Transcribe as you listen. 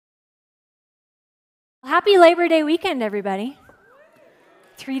Happy Labor Day weekend, everybody.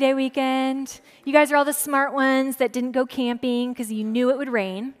 3-day weekend. You guys are all the smart ones that didn't go camping because you knew it would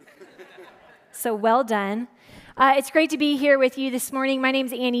rain. So well done. It's great to be here with you this morning. My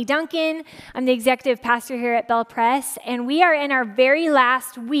name's Annie Duncan. I'm the executive pastor here at Bell Press, and we are in our very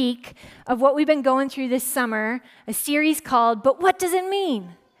last week of what we've been going through this summer, a series called, But What Does It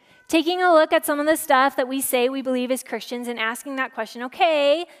Mean? Taking a look at some of the stuff that we say we believe as Christians and asking that question,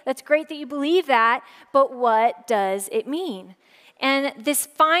 okay, that's great that you believe that, but what does it mean? And this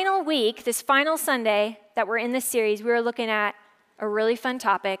final week, this final Sunday that we're in this series, we were looking at a really fun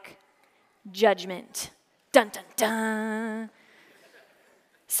topic, judgment. Dun, dun, dun.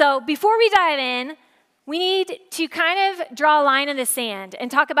 So before we dive in, we need to kind of draw a line in the sand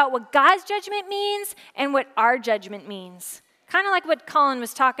and talk about what God's judgment means and what our judgment means. Kind of like what Colin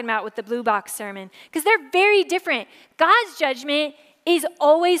was talking about with the Blue Box sermon, because they're very different. God's judgment is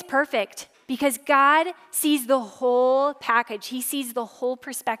always perfect because God sees the whole package. He sees the whole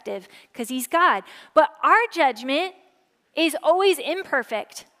perspective because he's God. But our judgment is always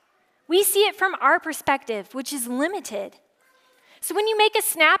imperfect. We see it from our perspective, which is limited. So when you make a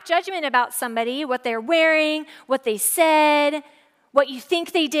snap judgment about somebody, what they're wearing, what they said, what you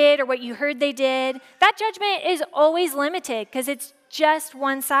think they did or what you heard they did, that judgment is always limited because it's just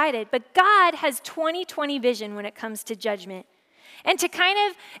one-sided. But God has 20/20 vision when it comes to judgment. And to kind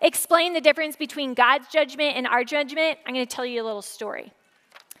of explain the difference between God's judgment and our judgment, I'm going to tell you a little story.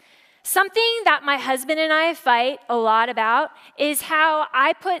 Something that my husband and I fight a lot about is how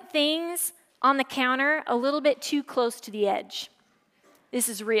I put things on the counter a little bit too close to the edge. This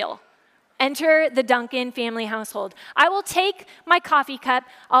is real. Enter the Duncan family household. I will take my coffee cup,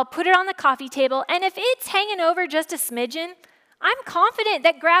 I'll put it on the coffee table, and if it's hanging over just a smidgen, I'm confident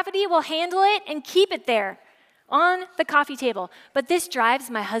that gravity will handle it and keep it there on the coffee table. But this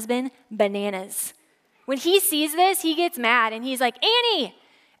drives my husband bananas. When he sees this, he gets mad, and he's like, Annie,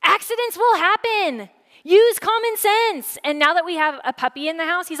 accidents will happen. Use common sense. And now that we have a puppy in the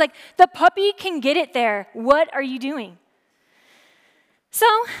house, he's like, the puppy can get it there. What are you doing? So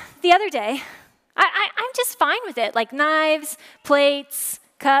the other day, I'm just fine with it, like knives, plates,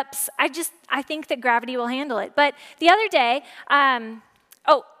 cups. I think that gravity will handle it. But the other day,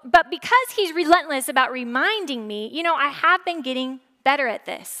 but because he's relentless about reminding me, I have been getting better at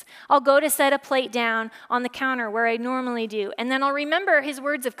this. I'll go to set a plate down on the counter where I normally do, and then I'll remember his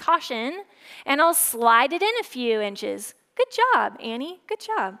words of caution, and I'll slide it in a few inches. Good job, Annie. Good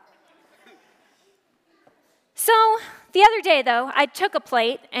job. So the other day, though, I took a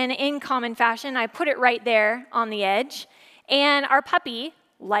plate, and in common fashion, I put it right there on the edge, and our puppy,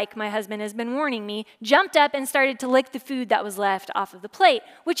 like my husband has been warning me, jumped up and started to lick the food that was left off of the plate,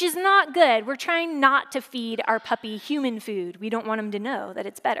 which is not good. We're trying not to feed our puppy human food. We don't want him to know that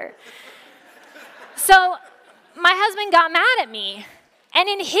it's better. So my husband got mad at me, and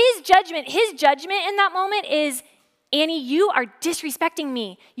in his judgment in that moment is, Annie, you are disrespecting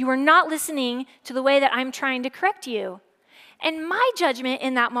me. You are not listening to the way that I'm trying to correct you. And my judgment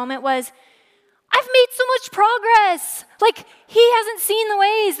in that moment was, I've made so much progress. Like, he hasn't seen the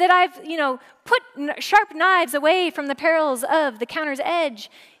ways that I've, put sharp knives away from the perils of the counter's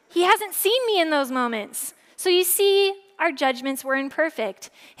edge. He hasn't seen me in those moments. So you see, our judgments were imperfect.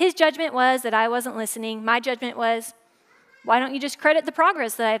 His judgment was that I wasn't listening. My judgment was, why don't you just credit the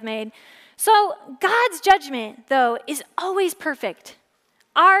progress that I've made? So God's judgment, though, is always perfect.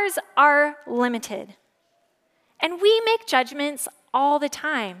 Ours are limited. And we make judgments all the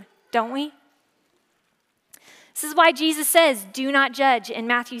time, don't we? This is why Jesus says, do not judge in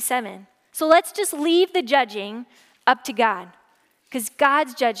Matthew 7. So let's just leave the judging up to God, because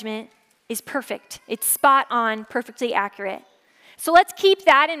God's judgment is perfect. It's spot on, perfectly accurate. So let's keep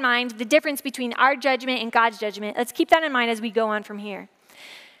that in mind, the difference between our judgment and God's judgment. Let's keep that in mind as we go on from here.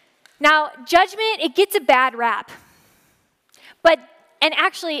 Now, judgment, it gets a bad rap. And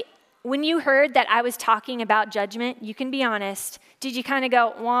actually, when you heard that I was talking about judgment, you can be honest, did you kind of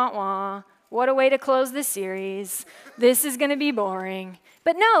go, wah, wah, what a way to close this series. This is going to be boring.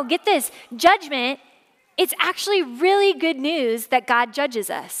 But no, get this, judgment, it's actually really good news that God judges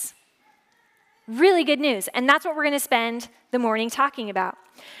us. Really good news. And that's what we're going to spend the morning talking about.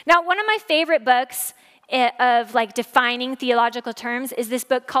 Now, one of my favorite books of defining theological terms is this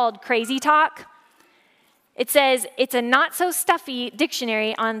book called Crazy Talk. It says it's a not-so-stuffy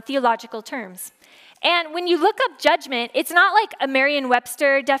dictionary on theological terms. And when you look up judgment, it's not like a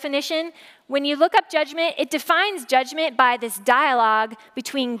Merriam-Webster definition. When you look up judgment, it defines judgment by this dialogue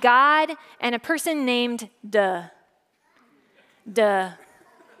between God and a person named Duh. Duh.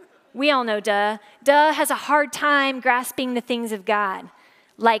 We all know Duh. Duh has a hard time grasping the things of God.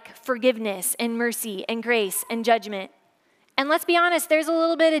 like forgiveness and mercy and grace and judgment. And let's be honest, there's a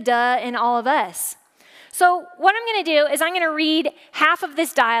little bit of duh in all of us. So what I'm going to do is I'm going to read half of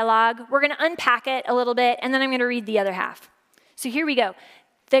this dialogue. We're going to unpack it a little bit, and then I'm going to read the other half. So here we go.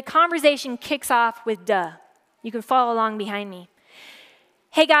 The conversation kicks off with duh. You can follow along behind me.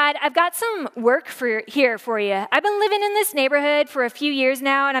 Hey, God, I've got some work here for you. I've been living in this neighborhood for a few years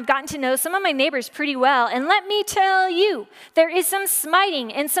now, and I've gotten to know some of my neighbors pretty well. And let me tell you, there is some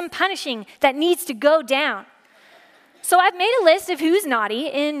smiting and some punishing that needs to go down. So I've made a list of who's naughty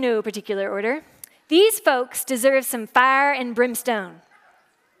in no particular order. These folks deserve some fire and brimstone.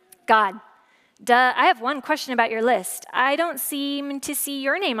 God, duh, I have one question about your list. I don't seem to see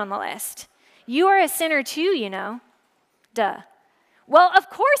your name on the list. You are a sinner too, you know. Duh. Well, of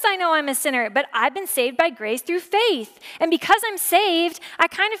course I know I'm a sinner, but I've been saved by grace through faith. And because I'm saved, I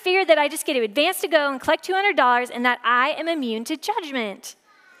kind of figured that I just get to advance to go and collect $200 and that I am immune to judgment.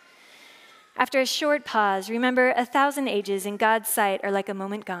 After a short pause, remember 1,000 ages in God's sight are like a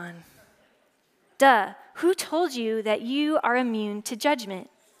moment gone. Duh, who told you that you are immune to judgment?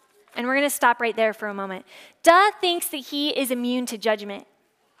 And we're going to stop right there for a moment. Duh thinks that he is immune to judgment.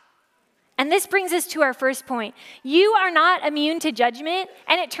 And this brings us to our first point. You are not immune to judgment,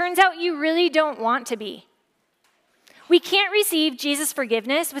 and it turns out you really don't want to be. We can't receive Jesus'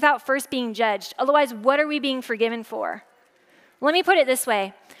 forgiveness without first being judged. Otherwise, what are we being forgiven for? Let me put it this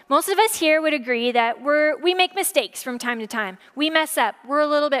way. Most of us here would agree that we make mistakes from time to time. We mess up. We're a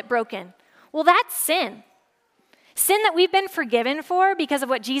little bit broken. Well, that's sin. Sin that we've been forgiven for because of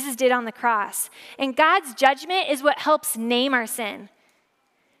what Jesus did on the cross. And God's judgment is what helps name our sin.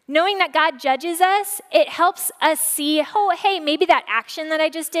 Knowing that God judges us, it helps us see, oh, hey, maybe that action that I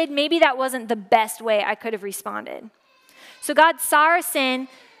just did, maybe that wasn't the best way I could have responded. So God saw our sin,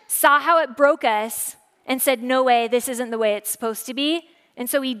 saw how it broke us, and said, no way, this isn't the way it's supposed to be. And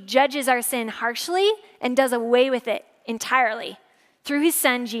so he judges our sin harshly and does away with it entirely. Through his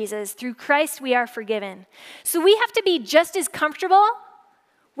son, Jesus, through Christ, we are forgiven. So we have to be just as comfortable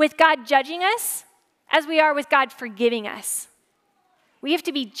with God judging us as we are with God forgiving us. We have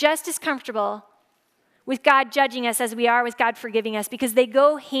to be just as comfortable with God judging us as we are with God forgiving us because they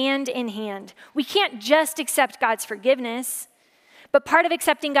go hand in hand. We can't just accept God's forgiveness, but part of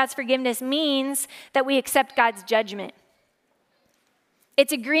accepting God's forgiveness means that we accept God's judgment.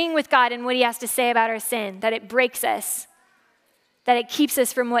 It's agreeing with God in what he has to say about our sin, that it breaks us, that it keeps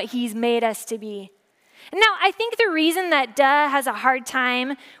us from what he's made us to be. Now, I think the reason that duh has a hard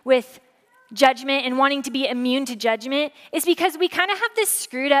time with judgment and wanting to be immune to judgment is because we kind of have this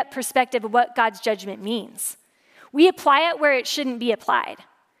screwed up perspective of what God's judgment means. We apply it where it shouldn't be applied.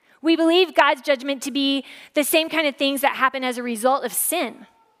 We believe God's judgment to be the same kind of things that happen as a result of sin.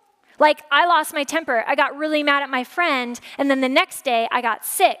 Like, I lost my temper, I got really mad at my friend, and then the next day I got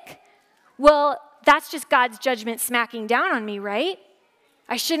sick. Well, that's just God's judgment smacking down on me, right?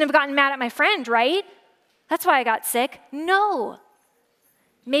 I shouldn't have gotten mad at my friend, right? That's why I got sick. No.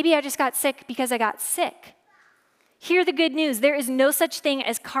 Maybe I just got sick because I got sick. Hear the good news. There is no such thing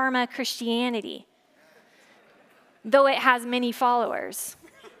as karma Christianity, though it has many followers.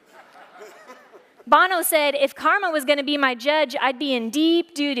 Bono said, if karma was going to be my judge, I'd be in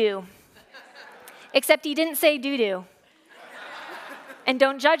deep doo-doo. Except he didn't say doo-doo. And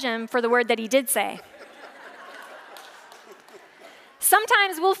don't judge him for the word that he did say.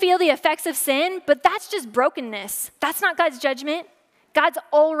 Sometimes we'll feel the effects of sin, but that's just brokenness. That's not God's judgment. God's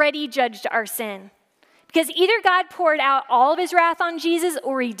already judged our sin. Because either God poured out all of his wrath on Jesus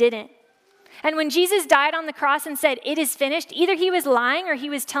or he didn't. And when Jesus died on the cross and said, it is finished, either he was lying or he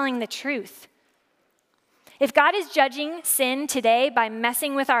was telling the truth. If God is judging sin today by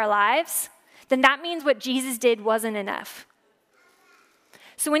messing with our lives, then that means what Jesus did wasn't enough.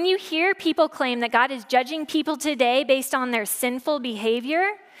 So when you hear people claim that God is judging people today based on their sinful behavior,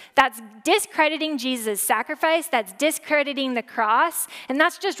 that's discrediting Jesus' sacrifice, that's discrediting the cross, and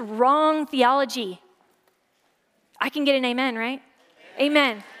that's just wrong theology. I can get an amen, right?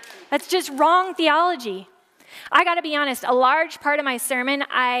 Amen. That's just wrong theology. I got to be honest, a large part of my sermon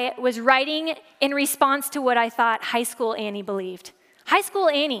I was writing in response to what I thought high school Annie believed. High school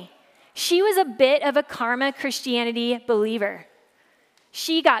Annie, she was a bit of a karma Christianity believer.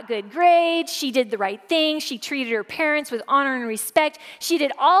 She got good grades, she did the right thing, she treated her parents with honor and respect, she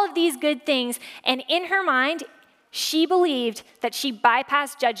did all of these good things, and in her mind, she believed that she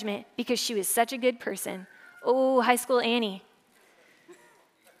bypassed judgment because she was such a good person. Oh, high school Annie.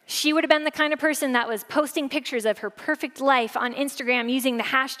 She would have been the kind of person that was posting pictures of her perfect life on Instagram using the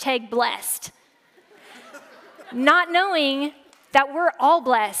hashtag blessed, not knowing that we're all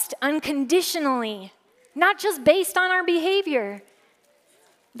blessed unconditionally, not just based on our behavior.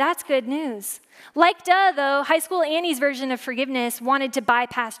 That's good news. Like duh, though, High School Annie's version of forgiveness wanted to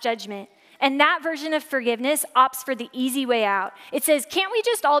bypass judgment. And that version of forgiveness opts for the easy way out. It says, can't we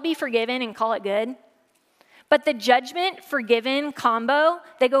just all be forgiven and call it good? But the judgment, forgiven combo,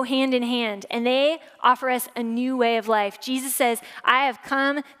 they go hand in hand, and they offer us a new way of life. Jesus says, I have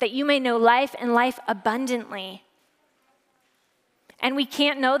come that you may know life and life abundantly. And we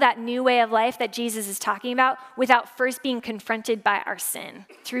can't know that new way of life that Jesus is talking about without first being confronted by our sin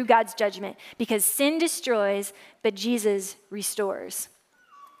through God's judgment, because sin destroys, but Jesus restores.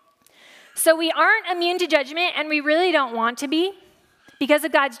 So we aren't immune to judgment, and we really don't want to be. Because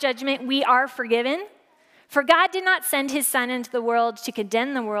of God's judgment, we are forgiven. For God did not send his Son into the world to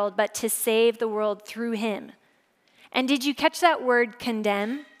condemn the world, but to save the world through him. And did you catch that word,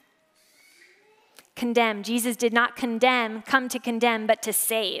 condemn? Condemn. Jesus did not come to condemn, but to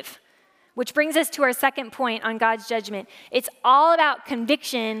save. Which brings us to our second point on God's judgment. It's all about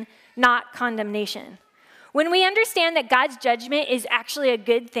conviction, not condemnation. When we understand that God's judgment is actually a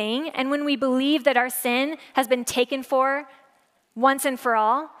good thing, and when we believe that our sin has been taken for once and for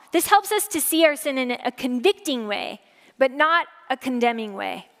all, this helps us to see our sin in a convicting way, but not a condemning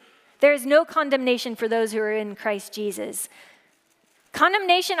way. There is no condemnation for those who are in Christ Jesus.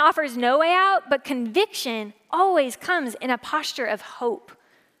 Condemnation offers no way out, but conviction always comes in a posture of hope.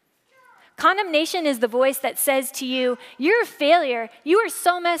 Condemnation is the voice that says to you, you're a failure, you are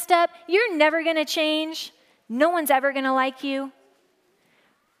so messed up, you're never going to change, no one's ever going to like you.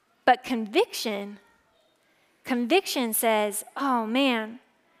 But conviction says, oh man,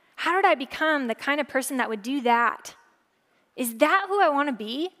 how did I become the kind of person that would do that? Is that who I want to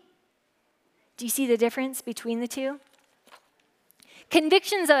be? Do you see the difference between the two?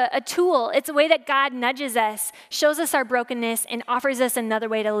 Conviction's a tool. It's a way that God nudges us, shows us our brokenness, and offers us another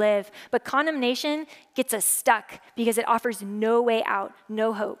way to live. But condemnation gets us stuck because it offers no way out,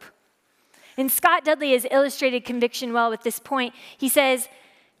 no hope. And Scott Dudley has illustrated conviction well with this point. He says,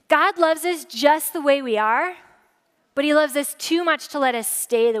 God loves us just the way we are, but he loves us too much to let us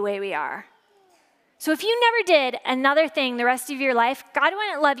stay the way we are. So if you never did another thing the rest of your life, God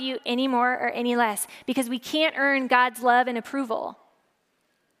wouldn't love you any more or any less, because we can't earn God's love and approval.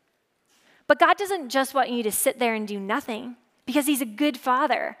 But God doesn't just want you to sit there and do nothing, because he's a good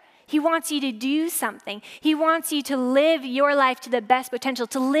father. He wants you to do something. He wants you to live your life to the best potential,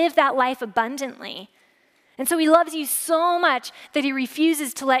 to live that life abundantly. And so he loves you so much that he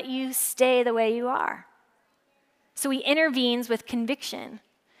refuses to let you stay the way you are. So he intervenes with conviction.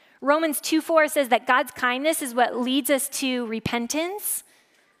 Romans 2:4 says that God's kindness is what leads us to repentance.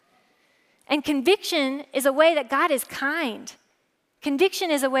 And conviction is a way that God is kind.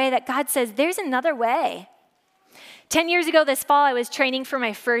 Conviction is a way that God says, there's another way. 10 years ago this fall, I was training for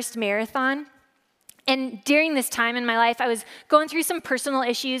my first marathon. And during this time in my life, I was going through some personal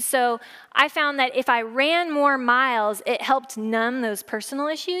issues. So I found that if I ran more miles, it helped numb those personal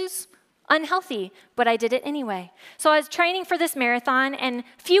issues. Unhealthy, but I did it anyway. So I was training for this marathon, and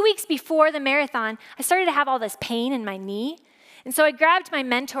a few weeks before the marathon, I started to have all this pain in my knee. And so I grabbed my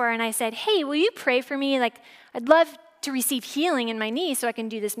mentor and I said, hey, will you pray for me? I'd love to receive healing in my knee so I can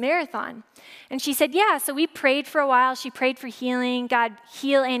do this marathon. And she said, yeah. So we prayed for a while. She prayed for healing. God,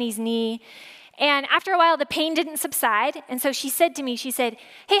 heal Annie's knee. And after a while, the pain didn't subside. And so she said to me, hey,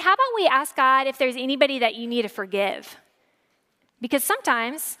 how about we ask God if there's anybody that you need to forgive? Because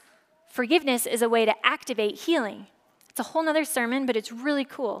sometimes forgiveness is a way to activate healing. It's a whole nother sermon, but it's really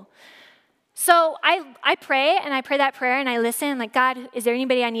cool. So I pray, and I pray that prayer, and I listen, like, God, is there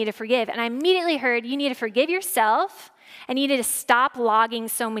anybody I need to forgive? And I immediately heard, you need to forgive yourself, and you need to stop logging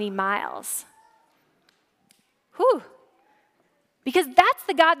so many miles. Whew. Because that's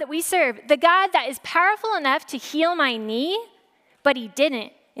the God that we serve, the God that is powerful enough to heal my knee, but he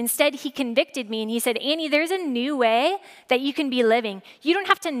didn't. Instead, he convicted me, and he said, Annie, there's a new way that you can be living. You don't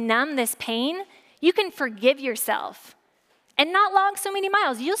have to numb this pain. You can forgive yourself and not log so many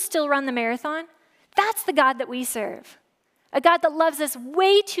miles. You'll still run the marathon. That's the God that we serve, a God that loves us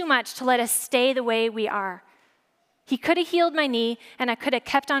way too much to let us stay the way we are. He could have healed my knee, and I could have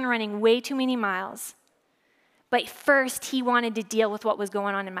kept on running way too many miles. But first, he wanted to deal with what was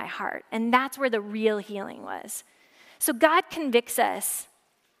going on in my heart, and that's where the real healing was. So God convicts us.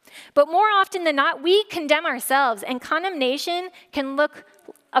 But more often than not, we condemn ourselves, and condemnation can look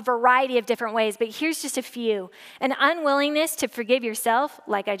a variety of different ways, but here's just a few. An unwillingness to forgive yourself,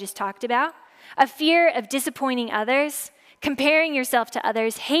 like I just talked about, a fear of disappointing others, comparing yourself to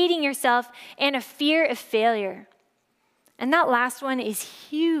others, hating yourself, and a fear of failure. And that last one is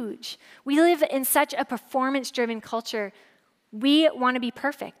huge. We live in such a performance-driven culture. We want to be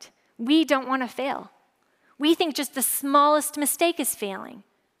perfect. We don't want to fail. We think just the smallest mistake is failing.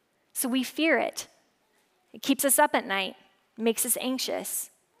 so we fear it. It keeps us up at night, makes us anxious.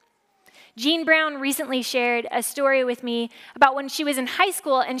 Jean Brown recently shared a story with me about when she was in high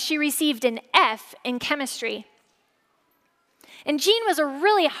school and she received an F in chemistry. And Jean was a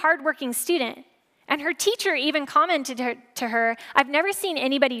really hardworking student. And her teacher even commented to her, "I've never seen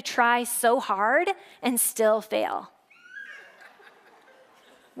anybody try so hard and still fail."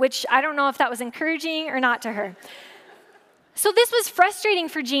 Which I don't know if that was encouraging or not to her. So this was frustrating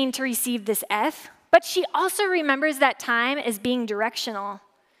for Jean to receive this F, but she also remembers that time as being directional.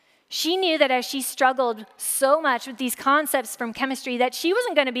 She knew that as she struggled so much with these concepts from chemistry that she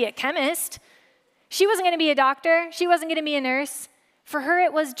wasn't going to be a chemist. She wasn't going to be a doctor. She wasn't going to be a nurse. For her,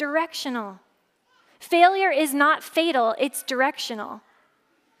 it was directional. Failure is not fatal, it's directional.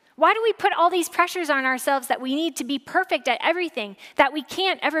 Why do we put all these pressures on ourselves that we need to be perfect at everything, that we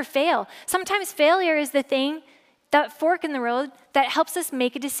can't ever fail? Sometimes failure is the thing, that fork in the road, that helps us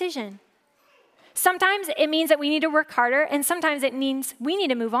make a decision. Sometimes it means that we need to work harder, and sometimes it means we need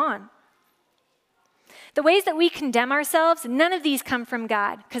to move on. The ways that we condemn ourselves, none of these come from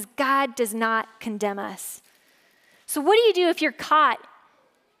God, because God does not condemn us. So what do you do if you're caught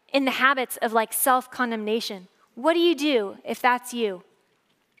in the habits of like self-condemnation? What do you do if that's you?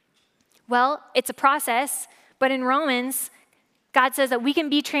 Well, it's a process, but in Romans, God says that we can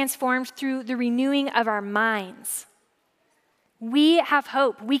be transformed through the renewing of our minds. We have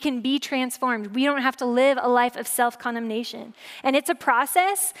hope. We can be transformed. We don't have to live a life of self-condemnation. And it's a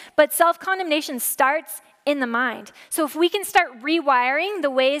process, but self-condemnation starts in the mind. So if we can start rewiring the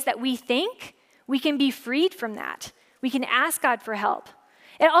ways that we think, we can be freed from that. We can ask God for help.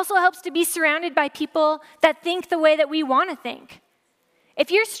 It also helps to be surrounded by people that think the way that we want to think. If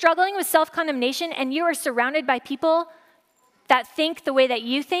you're struggling with self-condemnation and you are surrounded by people that think the way that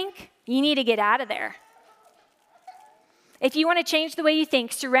you think, you need to get out of there. If you want to change the way you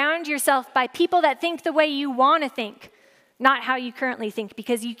think, surround yourself by people that think the way you want to think, not how you currently think,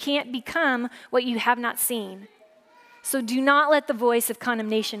 because you can't become what you have not seen. So do not let the voice of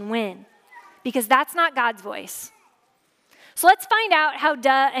condemnation win, because that's not God's voice. So let's find out how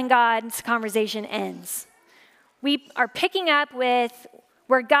duh and God's conversation ends. We are picking up with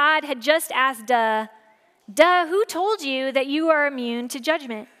where God had just asked duh, who told you that you are immune to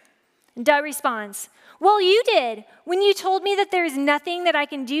judgment? And duh responds, well, you did when you told me that there is nothing that I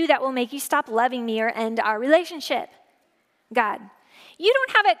can do that will make you stop loving me or end our relationship. God, you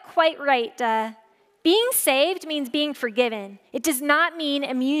don't have it quite right, duh. Being saved means being forgiven. It does not mean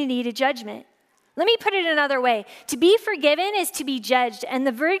immunity to judgment. Let me put it another way. To be forgiven is to be judged, and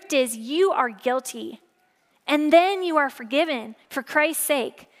the verdict is you are guilty. And then you are forgiven for Christ's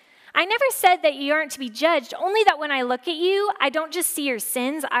sake. I never said that you aren't to be judged, only that when I look at you, I don't just see your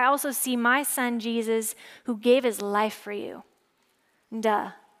sins, I also see my son Jesus who gave his life for you.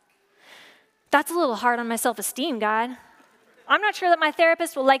 Duh. That's a little hard on my self-esteem, God. I'm not sure that my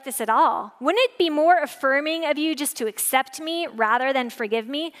therapist will like this at all. Wouldn't it be more affirming of you just to accept me rather than forgive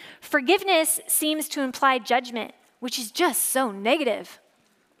me? Forgiveness seems to imply judgment, which is just so negative.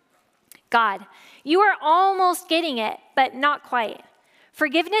 God, you are almost getting it, but not quite.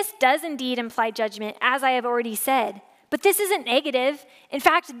 Forgiveness does indeed imply judgment, as I have already said. But this isn't negative. In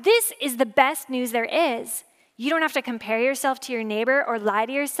fact, this is the best news there is. You don't have to compare yourself to your neighbor or lie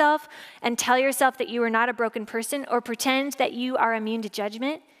to yourself and tell yourself that you are not a broken person or pretend that you are immune to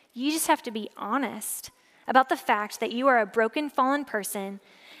judgment. You just have to be honest about the fact that you are a broken, fallen person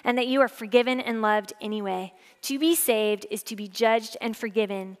and that you are forgiven and loved anyway. To be saved is to be judged and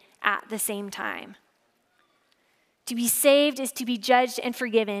forgiven at the same time. To be saved is to be judged and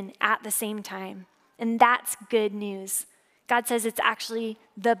forgiven at the same time. And that's good news. God says it's actually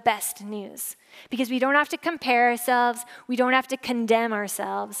the best news because we don't have to compare ourselves. We don't have to condemn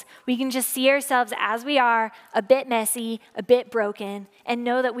ourselves. We can just see ourselves as we are, a bit messy, a bit broken, and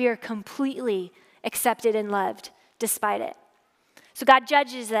know that we are completely accepted and loved despite it. So God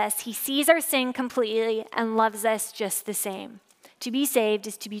judges us. He sees our sin completely and loves us just the same. To be saved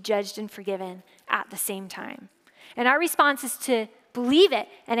is to be judged and forgiven at the same time. And our response is to believe it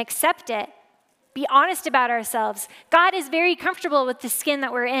and accept it. Be honest about ourselves. God is very comfortable with the skin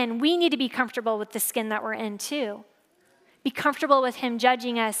that we're in. We need to be comfortable with the skin that we're in too. Be comfortable with him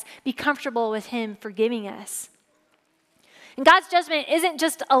judging us. Be comfortable with him forgiving us. And God's judgment isn't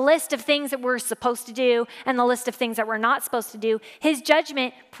just a list of things that we're supposed to do and the list of things that we're not supposed to do. His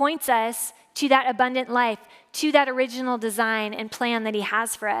judgment points us to that abundant life, to that original design and plan that he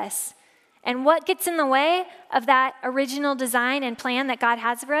has for us. And what gets in the way of that original design and plan that God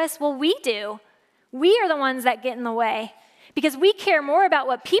has for us? Well, we do. We are the ones that get in the way because we care more about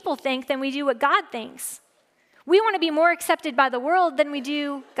what people think than we do what God thinks. We want to be more accepted by the world than we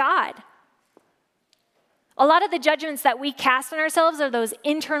do God. A lot of the judgments that we cast on ourselves are those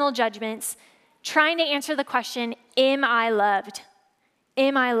internal judgments trying to answer the question, am I loved?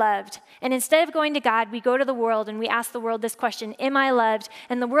 Am I loved? And instead of going to God, we go to the world and we ask the world this question, am I loved?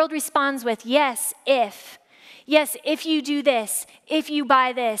 And the world responds with, yes, if. Yes, if you do this, if you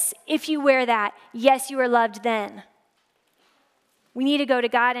buy this, if you wear that, yes, you are loved then. We need to go to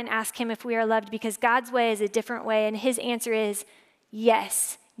God and ask him if we are loved because God's way is a different way, and his answer is,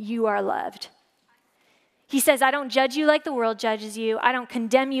 yes, you are loved. He says, I don't judge you like the world judges you. I don't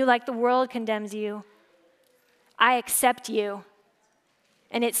condemn you like the world condemns you. I accept you.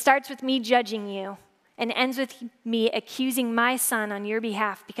 And it starts with me judging you and ends with me accusing my son on your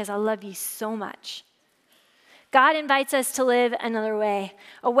behalf because I love you so much. God invites us to live another way,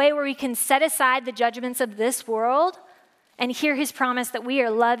 a way where we can set aside the judgments of this world and hear his promise that we are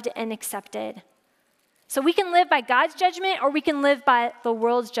loved and accepted. So we can live by God's judgment or we can live by the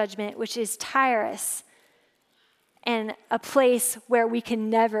world's judgment, which is tireless and a place where we can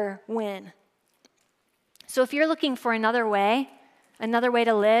never win. So if you're looking for another way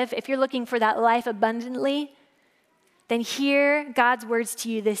to live, if you're looking for that life abundantly, then hear God's words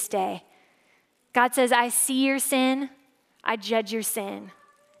to you this day. God says, I see your sin, I judge your sin,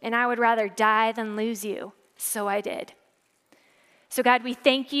 and I would rather die than lose you, so I did. So God, we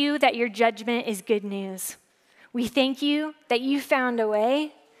thank you that your judgment is good news. We thank you that you found a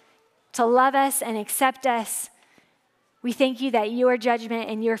way to love us and accept us. We thank you that your judgment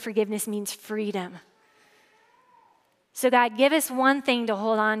and your forgiveness means freedom. So God, give us one thing to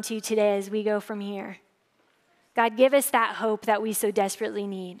hold on to today as we go from here. God, give us that hope that we so desperately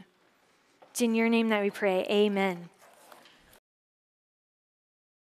need. It's in your name that we pray. Amen.